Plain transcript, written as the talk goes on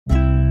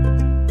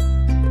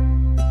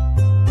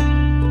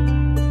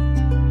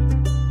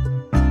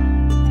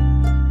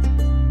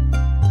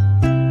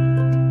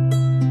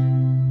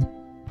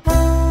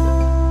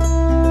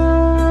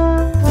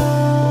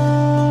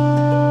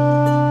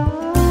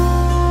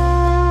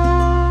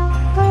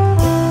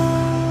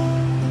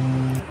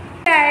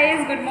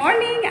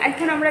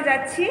আমরা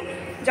যাচ্ছি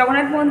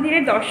জগন্নাথ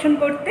মন্দিরের দর্শন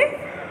করতে।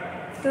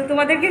 তো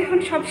তোমাদেরকে এখন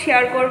সব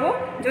শেয়ার করব,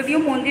 যদিও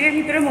মন্দিরের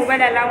ভিতরে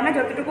মোবাইল অ্যালাউ না,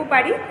 যতটুকু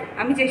পারি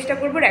আমি চেষ্টা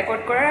করব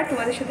রেকর্ড করার আর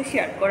তোমাদের সাথে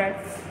শেয়ার করার।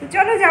 তো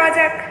চলো যাওয়া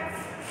যাক।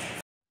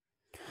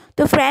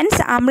 তো ফ্রেন্ডস,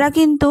 আমরা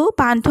কিন্তু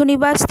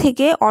পান্থনিবাস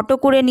থেকে অটো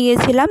করে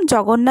নিয়েছিলাম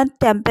জগন্নাথ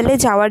টেম্পলে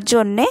যাওয়ার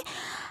জন্যে।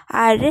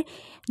 আর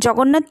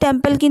জগন্নাথ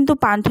টেম্পল কিন্তু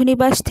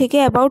পান্থনিবাস থেকে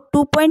অ্যাবাউট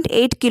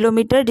 2.8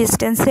 কিলোমিটার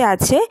ডিস্টেন্সে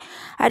আছে।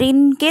 আর ইন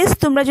কেস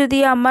তোমরা যদি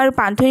আমার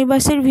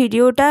পান্থনিবাসের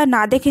ভিডিওটা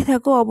না দেখে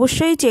থাকো,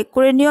 অবশ্যই চেক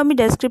করে নিও, আমি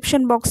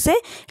ডেসক্রিপশন বক্সে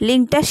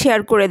লিঙ্কটা শেয়ার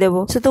করে দেবো।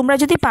 সো তোমরা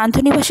যদি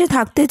পান্থনিবাসে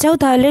থাকতে চাও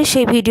তাহলে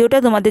সেই ভিডিওটা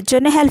তোমাদের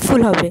জন্য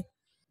হেল্পফুল হবে।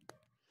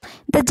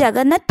 The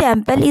Jagannath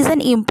Temple is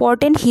an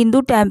important Hindu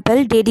temple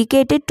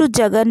dedicated to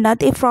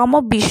Jagannath, a form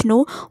of Vishnu,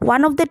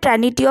 one of the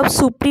trinity of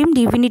supreme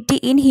divinity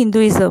in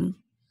Hinduism.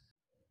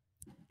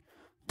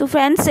 তো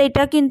ফ্রেন্ডস,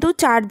 এটা কিন্তু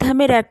 4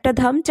 ধামের একটা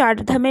ধাম। 4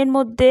 ধামের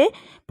মধ্যে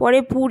পরে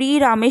Puri,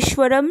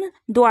 Rameswaram,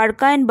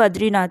 Dwarka and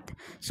Badrinath.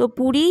 So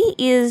Puri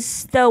is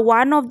the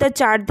one of the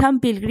 4 Dham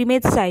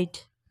pilgrimage site.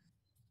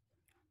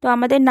 তো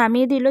আমাদের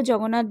নামিয়ে দিল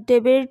জগন্নাথ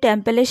দেবের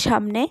টেম্পলের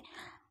সামনে।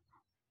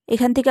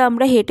 এখান থেকে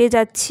আমরা হেঁটে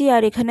যাচ্ছি।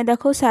 আর এখানে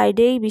দেখো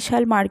সাইডেই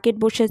বিশাল মার্কেট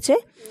বসেছে,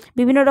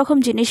 বিভিন্ন রকম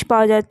জিনিস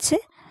পাওয়া যাচ্ছে।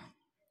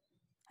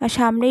 আর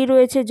সামনেই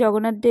রয়েছে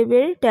জগন্নাথ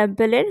দেবের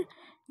টেম্পলের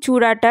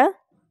চূড়াটা।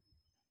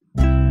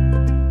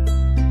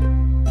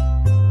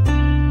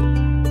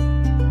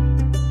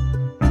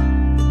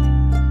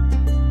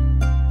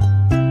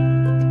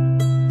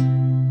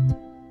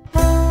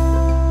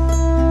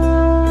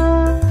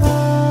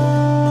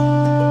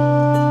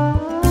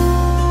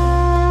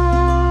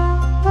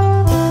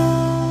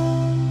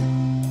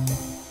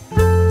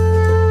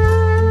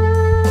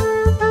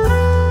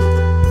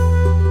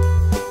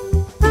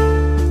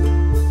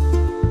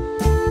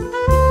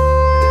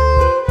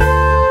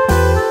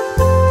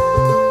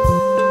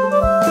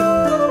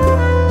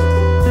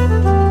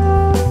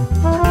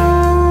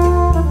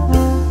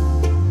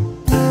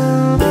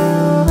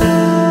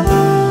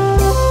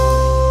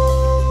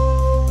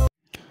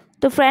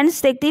 তো ফ্রেন্ডস,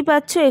 দেখতেই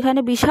পাচ্ছ এখানে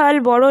বিশাল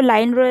বড়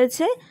লাইন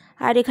রয়েছে।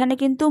 আর এখানে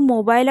কিন্তু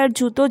মোবাইল আর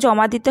জুতো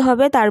জমা দিতে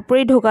হবে,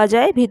 তারপরেই ঢোকা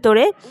যায়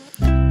ভিতরে।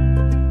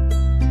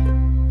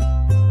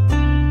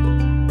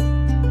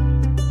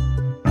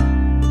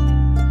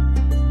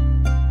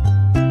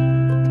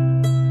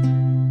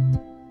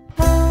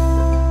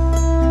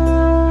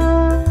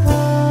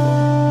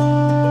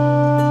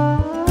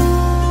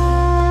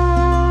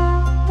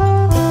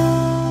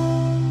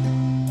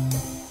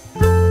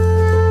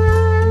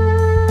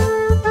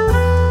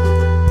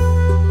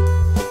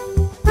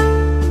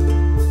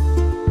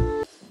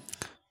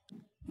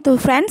 তো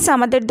ফ্রেন্ডস,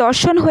 আমাদের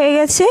দর্শন হয়ে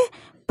গেছে।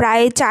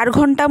 প্রায় 4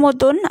 ঘন্টা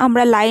মতন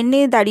আমরা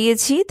লাইনে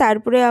দাঁড়িয়েছি,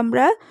 তারপরে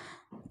আমরা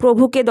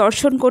প্রভুকে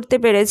দর্শন করতে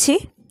পেরেছি।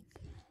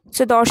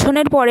 সো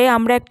দর্শনের পরে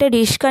আমরা একটা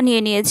রিক্সা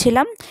নিয়ে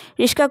নিয়েছিলাম,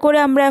 রিক্সা করে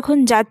আমরা এখন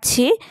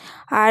যাচ্ছি।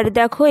 আর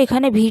দেখো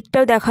এখানে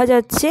ভিড়টাও দেখা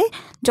যাচ্ছে,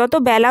 যত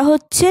বেলা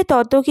হচ্ছে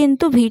তত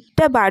কিন্তু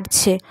ভিড়টা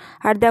বাড়ছে।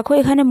 আর দেখো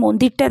এখানে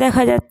মন্দিরটা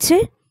দেখা যাচ্ছে।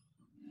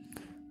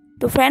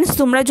 তো ফ্রেন্ডস,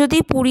 তোমরা যদি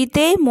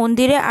পুরীতে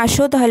মন্দিরে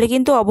আসো তাহলে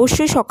কিন্তু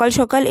অবশ্যই সকাল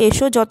সকাল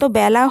এসো, যত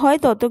বেলা হয়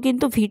তত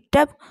কিন্তু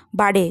ভিড়টা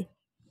বাড়ে।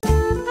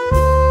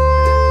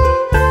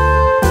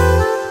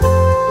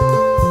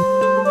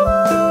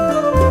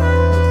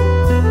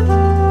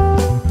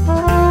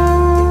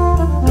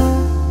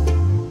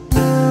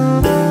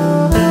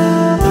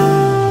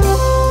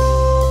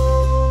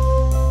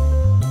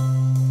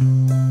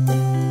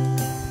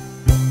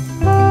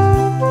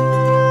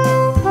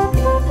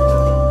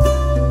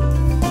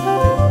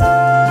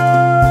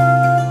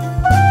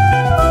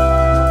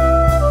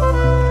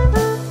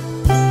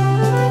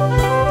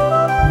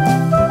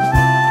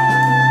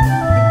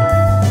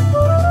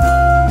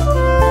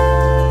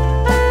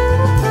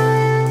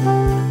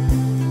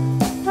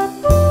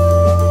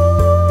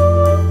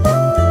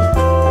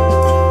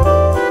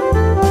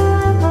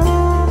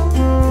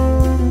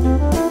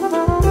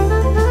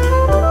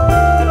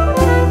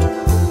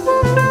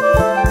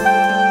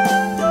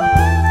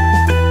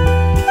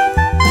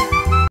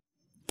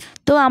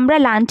 তো আমরা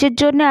লাঞ্চের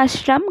জন্য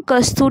আসলাম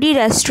কস্তুরি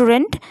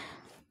রেস্টুরেন্ট।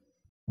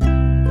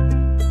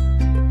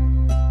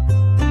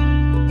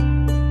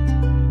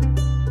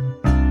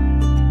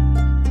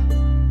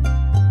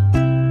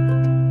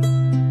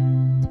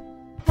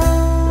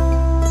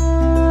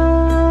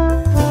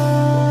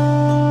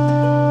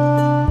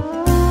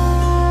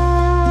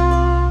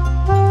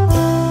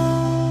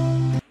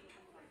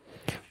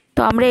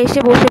 তো আমরা এসে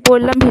বসে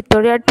পড়লাম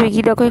ভিতরে। আর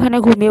টুইকি দেখো এখানে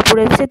ঘুমিয়ে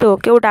পড়েছে, তো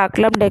ওকেও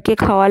ডাকলাম, ডেকে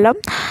খাওয়ালাম।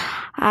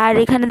 আর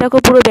এখানে দেখো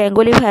পুরো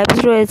বেঙ্গলি ভাইবস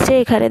রয়েছে।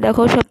 এখানে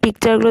দেখো সব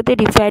পিকচারগুলোতে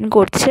ডিফাইন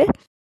করছে।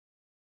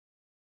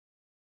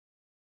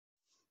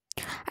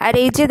 আর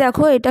এই যে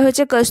দেখো, এটা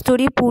হচ্ছে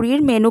কস্তুরি পুরীর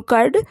মেনু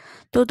কার্ড।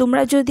 তো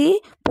তোমরা যদি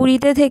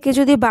পুরীতে থেকে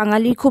যদি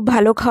বাঙালি খুব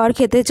ভালো খাবার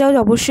খেতে চাও,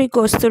 অবশ্যই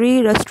কস্তুরি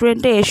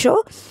রেস্টুরেন্টে এসো,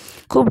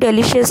 খুব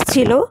ডেলিশিয়াস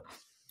ছিল।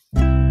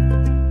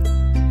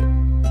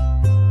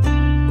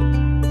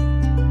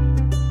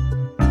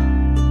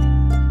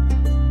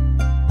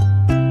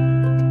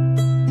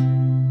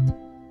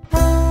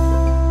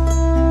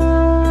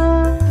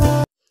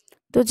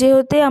 তো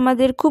যেহেতু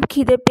আমাদের খুব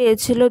খিদে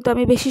পেয়েছিল, তো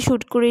আমি বেশি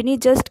শ্যুট করিনি,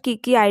 জাস্ট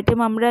কী আইটেম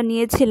আমরা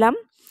নিয়েছিলাম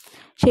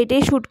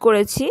সেটাই শ্যুট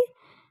করেছি।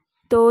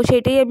 তো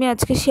সেটাই আমি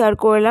আজকে শেয়ার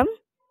করলাম।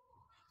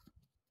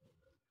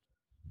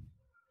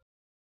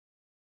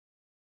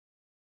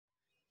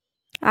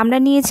 আমরা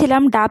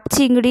নিয়েছিলাম ডাব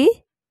চিংড়ি,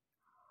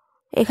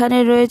 এখানে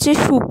রয়েছে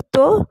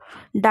শুক্তো,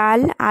 ডাল,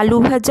 আলু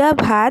ভাজা,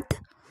 ভাত,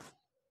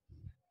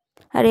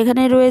 আর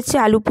এখানে রয়েছে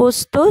আলু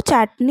পোস্ত,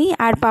 চাটনি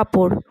আর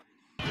পাঁপড়।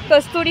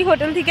 কস্তুরি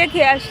হোটেল থেকে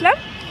খেয়ে আসলাম।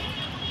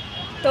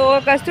 তো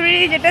কস্তুরি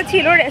যেটা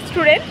ছিল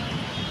রেস্টুরেন্ট,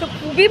 তো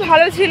খুবই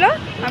ভালো ছিল।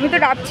 আমি তো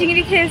ডাব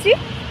চিংড়ি খেয়েছি,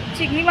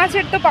 চিংড়ি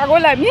মাছের তো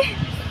পাগল আমি,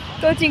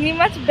 তো চিংড়ি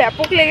মাছ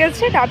ব্যাপক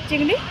লেগেছে, ডাব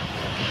চিংড়ি।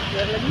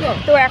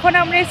 তো এখন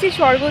আমরা এসেছি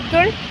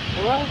স্বর্গোদ্দর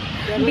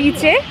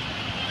বিচে,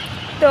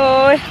 তো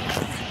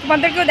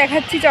তোমাদেরকেও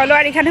দেখাচ্ছি চলো।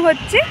 আর এখানে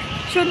হচ্ছে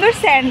সুন্দর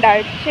স্যান্ড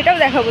আর্ট, সেটাও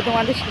দেখাবো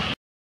তোমাদের সাথে,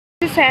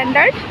 স্যান্ড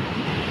আর্ট।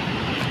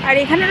 আর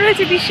এখানে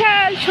রয়েছে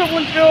বিশাল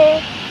সমুদ্র।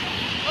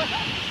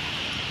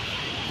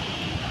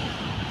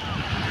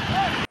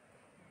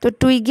 তো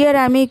টুইগি আর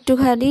আমি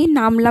একটুখানি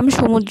নামলাম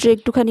সমুদ্রে,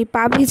 একটুখানি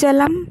পা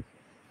ভিজালাম।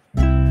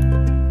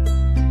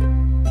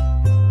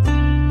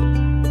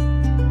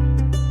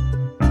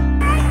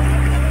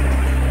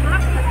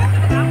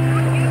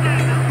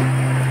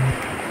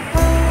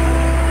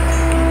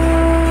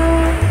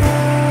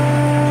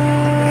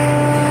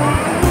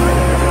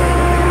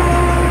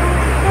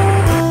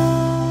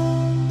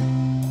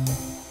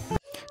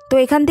 তো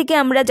এখান থেকে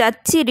আমরা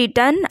যাচ্ছি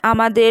রিটার্ন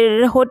আমাদের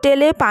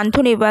হোটেলে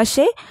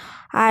পান্থনিবাসে।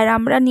 আর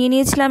আমরা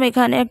নিয়েছিলাম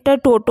এখানে একটা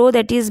টোটো,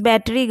 দ্যাট ইজ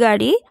ব্যাটারি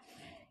গাড়ি।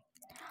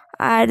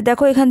 আর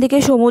দেখো এখান থেকে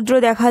সমুদ্র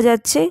দেখা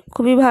যাচ্ছে,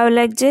 খুবই ভালো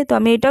লাগছে। তো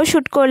আমি এটাও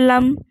শ্যুট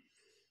করলাম।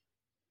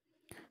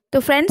 তো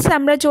ফ্রেন্ডস,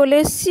 আমরা চলে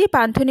এসেছি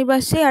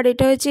পান্থনিবাসে, আর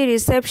এটা হচ্ছে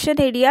রিসেপশন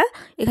এরিয়া।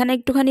 এখানে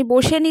একটুখানি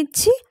বসে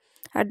নিচ্ছি।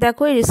 আর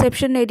দেখো এই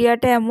রিসেপশন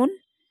এরিয়াটা এমন।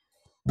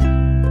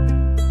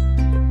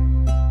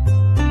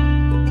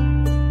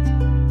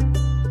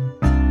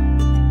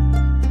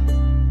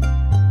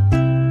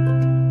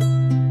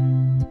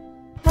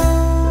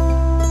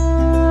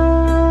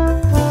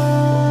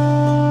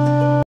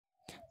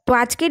 তো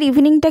আজকের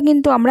ইভিনিংটা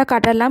কিন্তু আমরা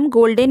কাটালাম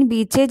গোল্ডেন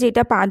বিচে,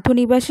 যেটা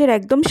পান্থনিবাসের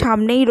একদম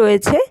সামনেই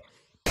রয়েছে।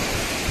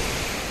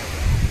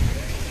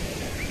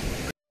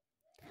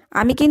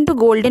 আমি কিন্তু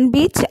গোল্ডেন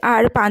বিচ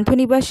আর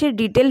পান্থনিবাসের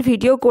ডিটেল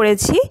ভিডিও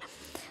করেছি।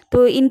 তো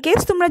ইনকেস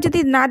তোমরা যদি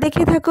না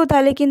দেখে থাকো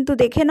তাহলে কিন্তু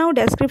দেখে নাও,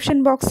 ডেসক্রিপশন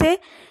বক্সে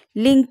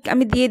লিঙ্ক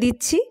আমি দিয়ে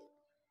দিচ্ছি।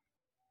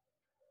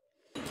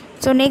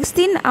 সো নেক্সট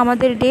দিন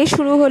আমাদের ডে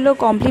শুরু হলো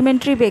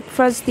কমপ্লিমেন্টারি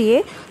ব্রেকফাস্ট দিয়ে।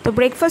 তো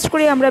ব্রেকফাস্ট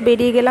করে আমরা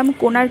বেরিয়ে গেলাম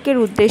কোণার্কের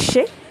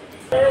উদ্দেশ্যে।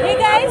 Hey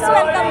guys,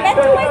 welcome back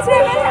to my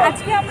channel.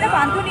 আজকে আমরা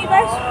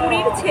পান্থনিবাস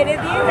পুরীর ছেড়ে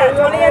দিয়ে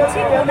চলে যাচ্ছি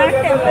কোণার্ক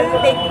টেম্পল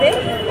দেখতে।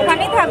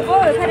 ওখানেই থাকবো,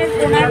 ওখানে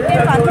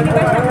কোণার্কের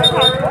পান্থনিবাসে আমরা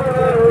থাকবো।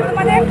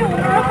 তোমাদের একটা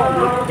অন্যরকম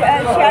রুট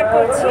শেয়ার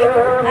করছি।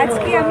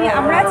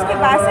 আমরা আজকে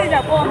বাসে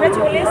যাব। আমরা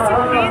চলে এসেছি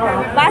পুরীর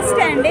বাস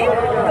স্ট্যান্ডে।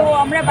 তো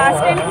আমরা বাস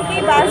স্ট্যান্ড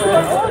থেকেই বাস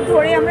ধরবো,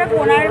 ধরে আমরা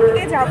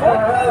কোণার্কে যাব।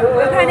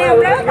 ওখানে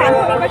আমরা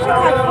পান্থনিবাসে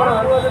থাকবো।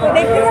 তো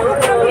দেখতে থাকো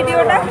পুরো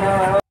ভিডিওটা।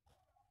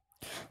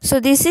 So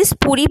this is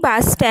Puri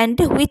bus stand,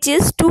 which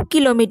is 2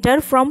 km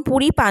from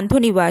Puri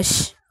Panthanivas.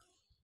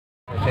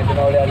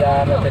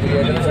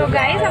 So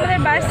guys, আমাদের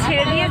বাস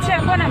ছেড়ে দিয়েছে,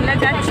 এখন আমরা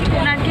যাচ্ছি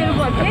কোণার্কের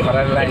পথে।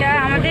 এটা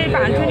আমাদের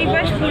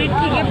পান্থনিবাস পুরীর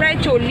থেকে প্রায়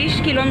 40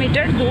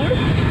 কিলোমিটার দূর,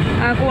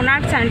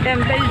 কোণার্ক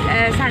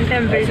সান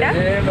টেম্পলটা।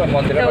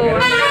 তো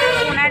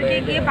কোণার্কে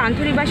গিয়ে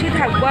পান্থনিবাসে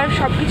থাকবো, আর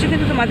সব কিছু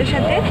কিন্তু তোমাদের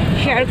সাথে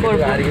শেয়ার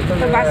করবো।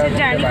 তো বাসের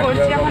জার্নি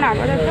করছি এখন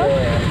আপাতত।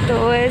 তো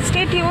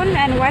stay tune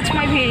and watch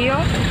my video.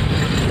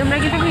 তোমরা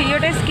কিন্তু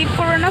ভিডিওটা স্কিপ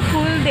করো না,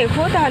 ফুল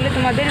দেখো, তাহলে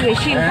তোমাদের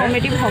বেশি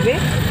ইনফরমেটিভ হবে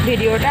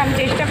ভিডিওটা। আমি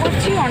চেষ্টা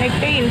করছি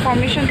অনেকটাই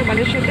ইনফরমেশন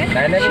তোমাদের সাথে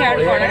শেয়ার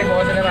করার।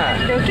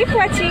 তো কিপ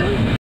ওয়াচিং।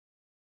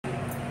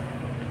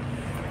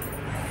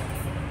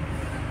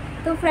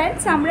 তো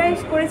ফ্রেন্ডস, আমরা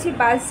করেছি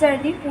বাস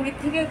জার্নি পুরী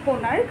থেকে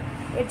কোণার্ক।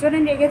 এর জন্য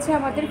লেগেছে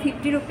আমাদের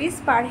 50 রুপিস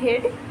পার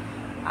হেড।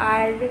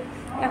 আর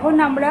এখন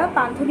আমরা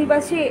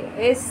পান্থনিবাসে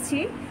এসছি।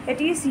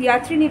 এটি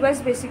যাত্রী নিবাস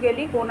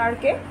বেসিক্যালি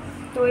কোণার্কে।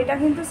 তো এটা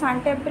কিন্তু সান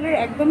টেম্পলের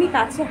একদমই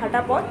কাছে,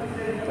 হাঁটা পথ।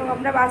 তো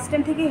আমরা বাস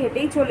স্ট্যান্ড থেকে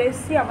হেঁটেই চলে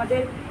এসেছি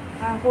আমাদের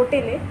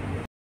হোটেলে।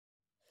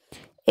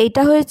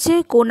 এইটা হয়েছে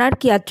কোণার্ক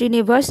যাত্রী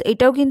নিবাস,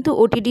 এটাও কিন্তু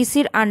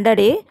ওটিডিসির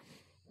আন্ডারে।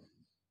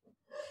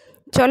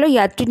 চলো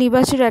যাত্রী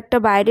নিবাসের একটা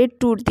বাইরের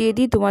ট্যুর দিয়ে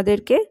দিই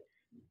তোমাদেরকে।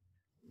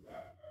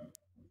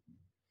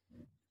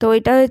 তো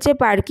এটা হচ্ছে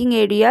পার্কিং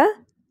এরিয়া।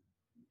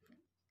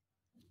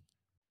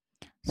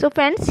 সো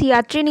ফ্রেন্ডস,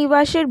 যাত্রী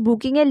নিবাসের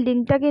বুকিংয়ের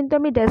লিঙ্কটা কিন্তু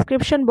আমি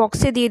ডেসক্রিপশন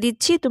বক্সে দিয়ে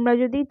দিচ্ছি, তোমরা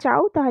যদি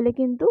চাও তাহলে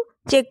কিন্তু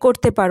চেক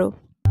করতে পারো।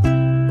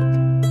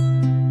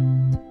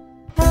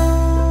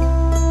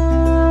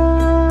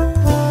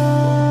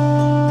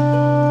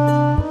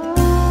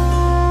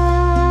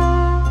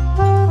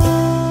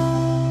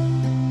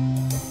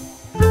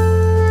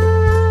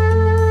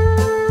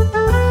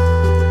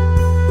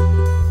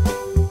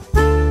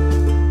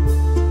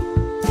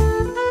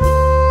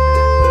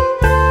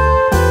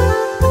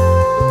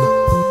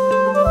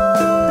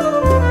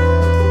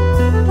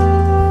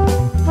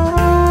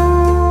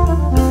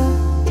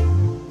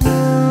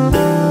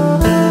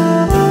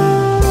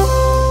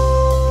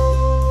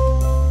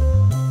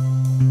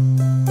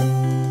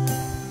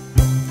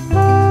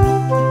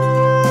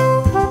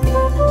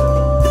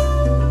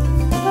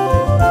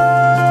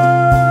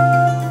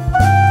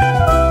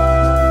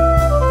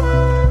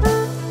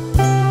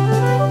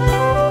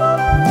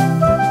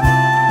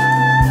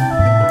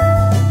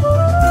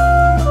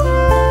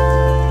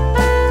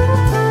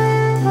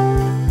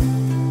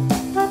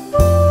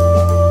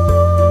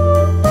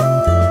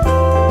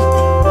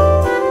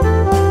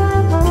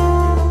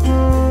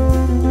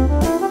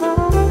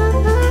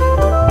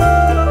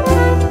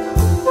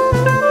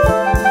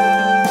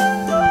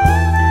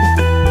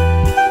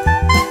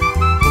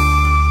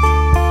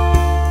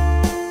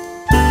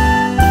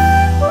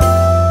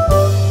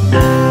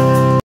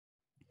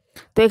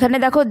 এখানে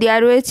দেখো দেয়া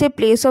রয়েছে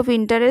place of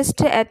interest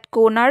at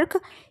Konark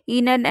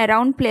in and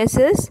around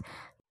places.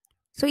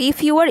 So if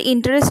you are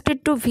interested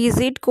to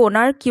visit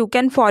Konark, you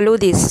can follow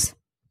this.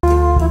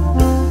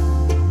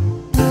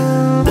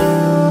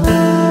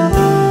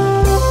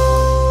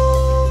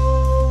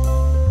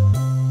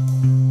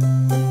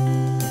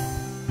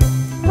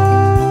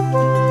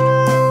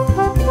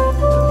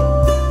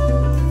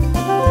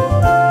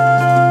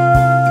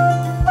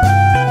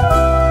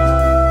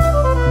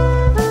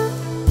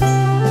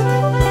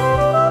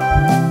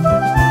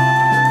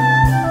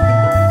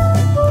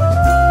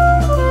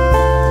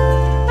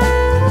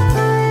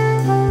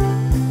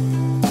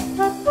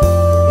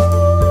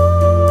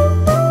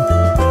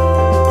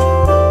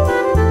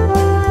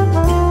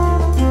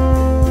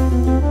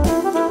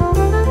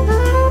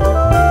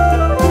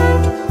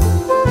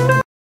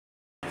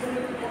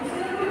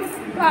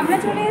 আমরা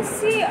চলে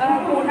এসেছি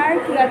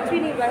কোনার্ক যাত্রী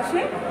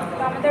নিবাসে।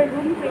 তো আমাদের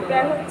রুম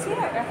প্রিপেয়ার হচ্ছে,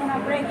 এখন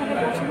আমরা এখানে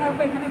বসে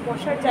থাকবো। এখানে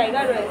বসার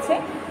জায়গা রয়েছে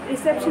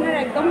রিসেপশনের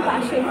একদম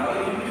পাশে,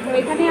 তো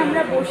এখানে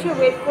আমরা বসে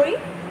ওয়েট করি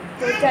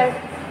তো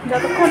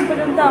যতক্ষণ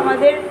পর্যন্ত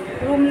আমাদের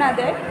রুম না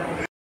দেয়।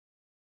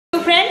 তো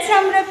ফ্রেন্ডস,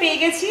 আমরা পেয়ে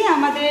গেছি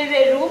আমাদের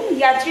রুম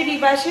যাত্রী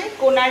নিবাসে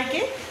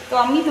কোনার্কে। তো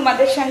আমি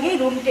তোমাদের সঙ্গে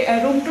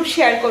রুম ট্যুর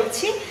শেয়ার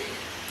করছি।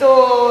 তো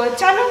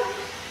চলো,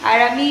 আর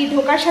আমি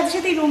ঢোকার সাথে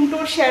সাথেই রুম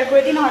ট্যুর শেয়ার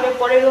করে দিই, নাহলে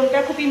পরে রুমটা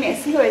খুবই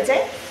মেসি হয়ে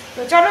যায়।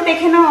 তো চলো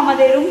দেখে নাও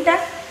আমাদের রুমটা।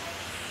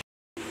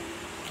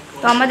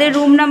 তো আমাদের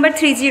রুম নাম্বার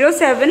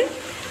 307।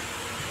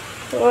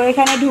 তো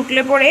এখানে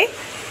ঢুকলে পরে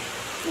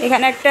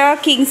এখানে একটা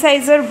কিং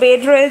সাইজের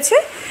বেড রয়েছে,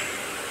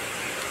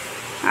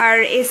 আর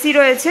এসি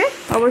রয়েছে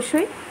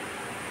অবশ্যই,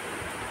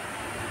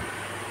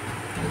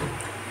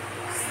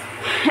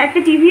 একটা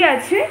টিভি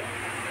আছে।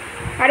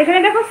 আর এখানে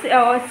দেখো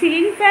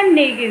সিলিং ফ্যান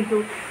নেই, কিন্তু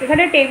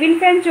এখানে টেবিল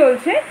ফ্যান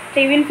চলছে,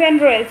 টেবিল ফ্যান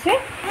রয়েছে।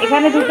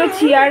 এখানে দুটো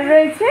চেয়ার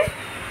রয়েছে,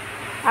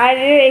 আর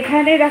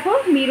এখানে দেখো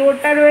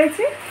মিররটা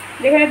রয়েছে,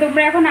 যেখানে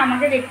তোমরা এখন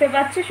আমাকে দেখতে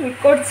পাচ্ছ শ্যুট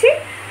করছি।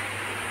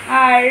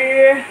 আর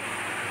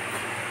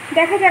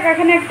দেখা যাক,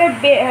 এখানে একটা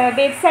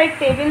বেড সাইড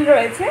টেবিল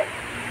রয়েছে।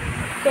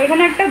 তো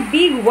এখানে একটা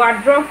বিগ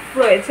ওয়ার্ড্রপ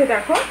রয়েছে,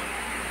 দেখো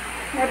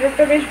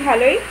ওয়ার্ড্রপটা বেশ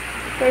ভালোই।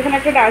 তো এখানে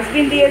একটা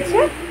ডাস্টবিন দিয়েছে,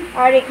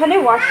 আর এখানে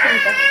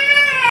ওয়াশরুমটা।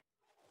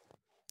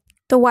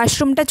 তো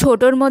ওয়াশরুমটা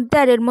ছোটোর মধ্যে,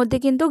 আর এর মধ্যে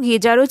কিন্তু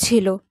গিজারও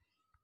ছিল।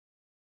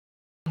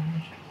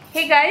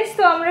 হে গাইস,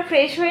 তো আমরা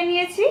ফ্রেশ হয়ে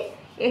নিয়েছি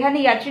এখানে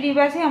যাত্রী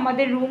নিবাসে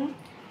আমাদের রুম।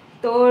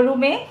 তো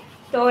রুমে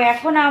তো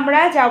এখন আমরা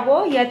যাব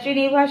যাত্রী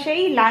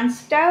নিবাসেই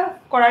লাঞ্চটা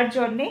করার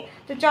জন্যে।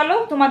 তো চলো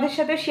তোমাদের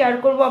সাথে শেয়ার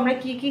করব আমরা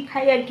কি কি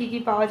খাই আর কি কি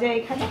পাওয়া যায়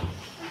এখানে।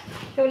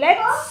 তো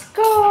লেটস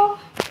গো।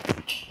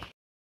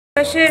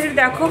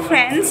 দেখো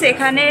ফ্রেন্ডস,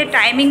 এখানে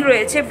টাইমিং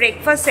রয়েছে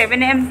ব্রেকফাস্ট 7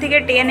 AM থেকে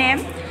 10 AM,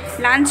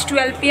 লাঞ্চ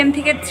 12 PM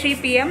থেকে 3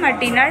 PM, আর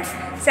ডিনার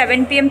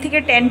 7 PM থেকে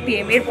 10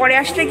 PM। এরপরে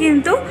আসলে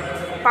কিন্তু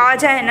পাওয়া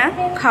যায় না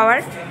খাবার।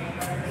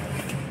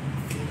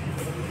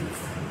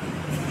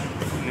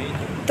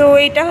 তো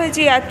এটা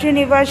হচ্ছে যাত্রী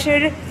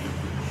নিবাসের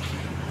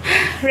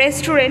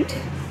রেস্টুরেন্ট।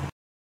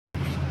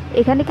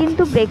 এখানে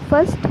কিন্তু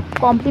ব্রেকফাস্ট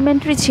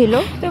কমপ্লিমেন্টারি ছিল।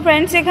 তো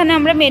ফ্রেন্ডস, এখানে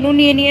আমরা মেনু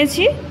নিয়ে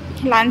নিয়েছি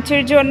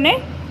লাঞ্চের জন্যে।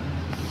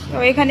 তো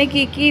এখানে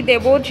কি কি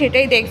দেব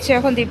সেটাই দেখছে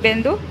এখন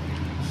দিব্যেন্দু।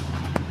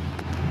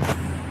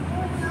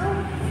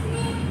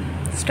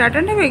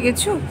 স্টার্টার নেবে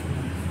কিছু?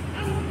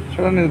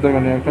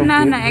 না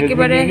না,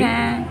 একেবারে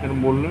হ্যাঁ,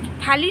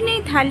 থালি নেই?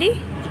 থালি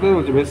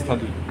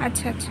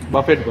আচ্ছা আচ্ছা,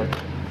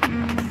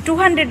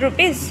 200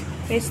 রুপিস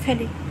ভেজ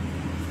থালি।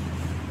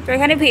 তো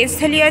এখানে ভেজ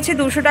থালি আছে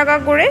 200 টাকা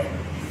করে।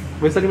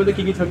 ভেজ থালির মধ্যে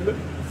কি কি থাকবে?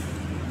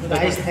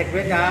 রাইস থাকবে,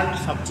 ডাল,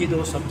 সবজি, দো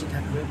সবজি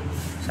থাকবে,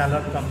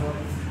 স্যালাড, পাঁপড়।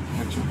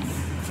 আচ্ছা,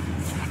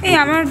 এই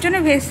আমার জন্য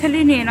ভেজ থালি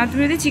নিয়ে নাও।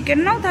 তুমি যদি চিকেন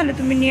নাও তাহলে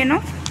তুমি নিয়ে নাও।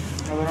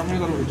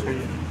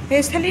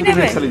 ভেজ থালি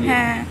নেবে?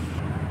 হ্যাঁ।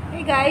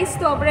 এই গাইস,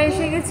 তো আমরা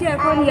এসে গেছি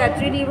এখন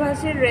যাত্রী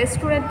নিবাসের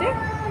রেস্টুরেন্টে।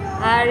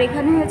 আর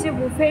এখানে হচ্ছে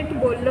বুফেট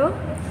বললো,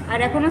 আর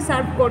এখনও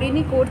সার্ভ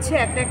করিনি, করছে,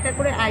 একটা একটা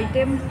করে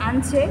আইটেম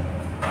আনছে।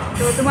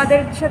 তো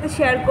তোমাদের সাথে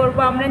শেয়ার করব।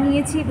 আমরা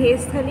নিয়েছি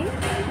ভেজ থালি,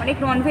 অনেক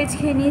ননভেজ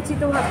খেয়ে নিয়েছি,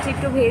 তো ভাবছি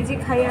একটু ভেজই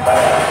খাই এখন।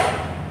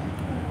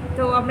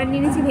 তো আমরা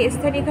নিয়ে নিয়েছি ভেজ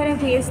থালি। এখানে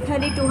ভেজ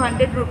থালি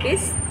 200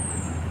 রুপিস।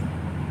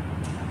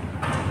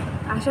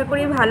 আশা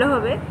করি ভালো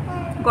হবে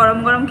গরম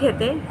গরম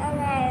খেতে।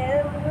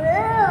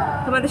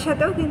 তোমাদের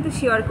সাথেও কিন্তু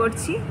শেয়ার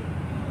করছি।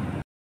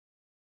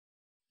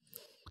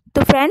 তো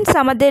ফ্রেন্ডস,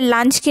 আমাদের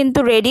লাঞ্চ কিন্তু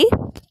রেডি।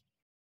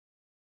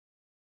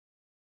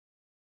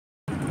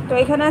 তো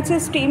এখানে আছে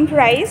স্টিমড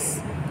রাইস,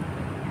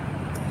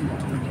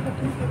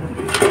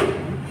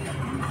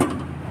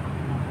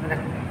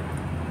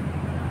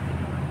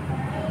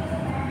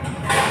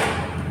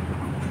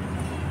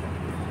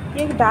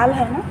 एक ডাল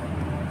है ना,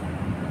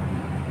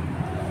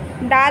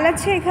 ডাল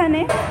আছে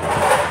এখানে।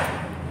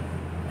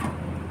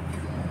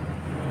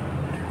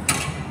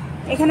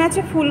 এখানে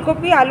আছে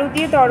ফুলকপি আলু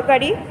দিয়ে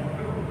তরকারি।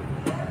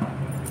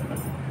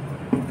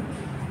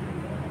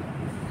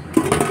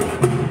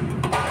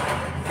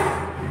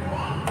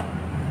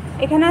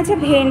 এখানে আছে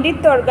ভেন্ডির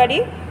তরকারি,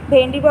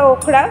 ভেন্ডি বা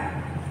ওখরা।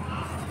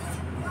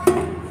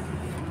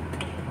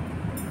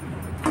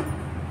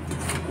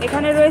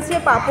 এখানে রয়েছে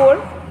পাঁপড়।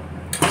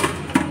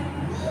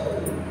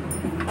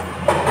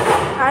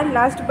 আর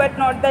last but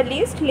not the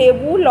list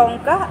লেবু,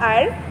 লঙ্কা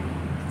আর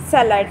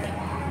স্যালাড।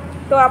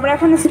 তো আমরা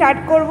এখন স্টার্ট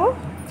করব।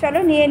 চলো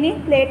নিয়ে নিই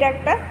প্লেট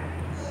একটা।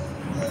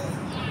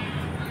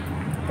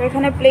 তো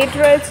এখানে প্লেট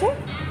রয়েছে।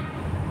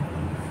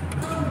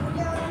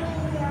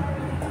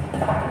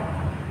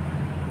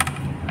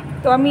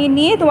 তো আমি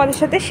নিয়ে তোমাদের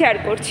সাথে শেয়ার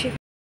করছি।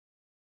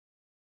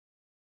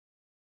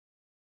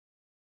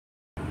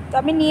 তো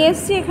আমি নিয়ে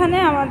এসেছি এখানে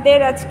আমাদের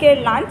আজকের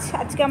লাঞ্চ।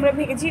 আজকে আমরা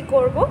ভেজি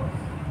করব।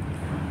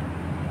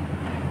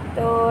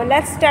 তো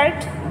লেটস স্টার্ট।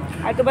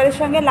 আর তোমাদের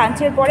সঙ্গে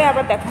লাঞ্চের পরে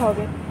আবার দেখা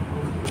হবে।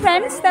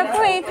 ফ্রেন্ডস দেখো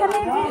এখানে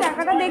যে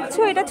চাকাটা দেখছো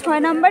এটা 6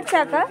 নাম্বার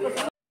চাকা।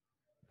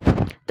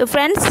 তো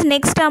ফ্রেন্ডস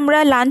নেক্সট আমরা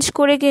লাঞ্চ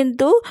করে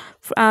কিন্তু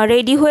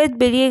রেডি হয়ে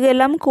বেরিয়ে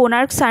গেলাম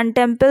কোনার্ক সান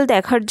টেম্পল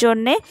দেখার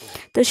জন্যে।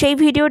 তো সেই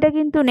ভিডিওটা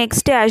কিন্তু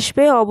নেক্সটে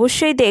আসবে,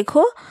 অবশ্যই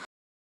দেখো।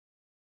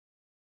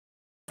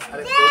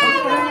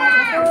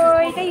 তো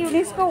এটা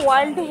ইউনেস্কো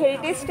ওয়ার্ল্ড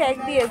হেরিটেজ ট্যাগ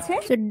দিয়েছে।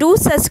 So do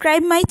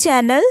subscribe my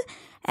channel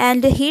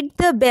and hit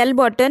the bell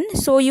button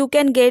so you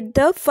can get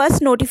the first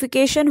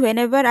notification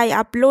whenever I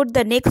upload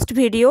the next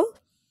video.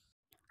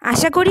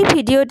 আশা করি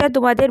ভিডিওটা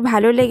তোমাদের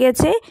ভালো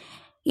লেগেছে,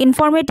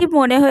 ইনফরমেটিভ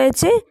মনে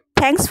হয়েছে।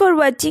 Thanks for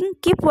watching,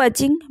 keep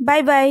watching,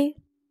 bye bye.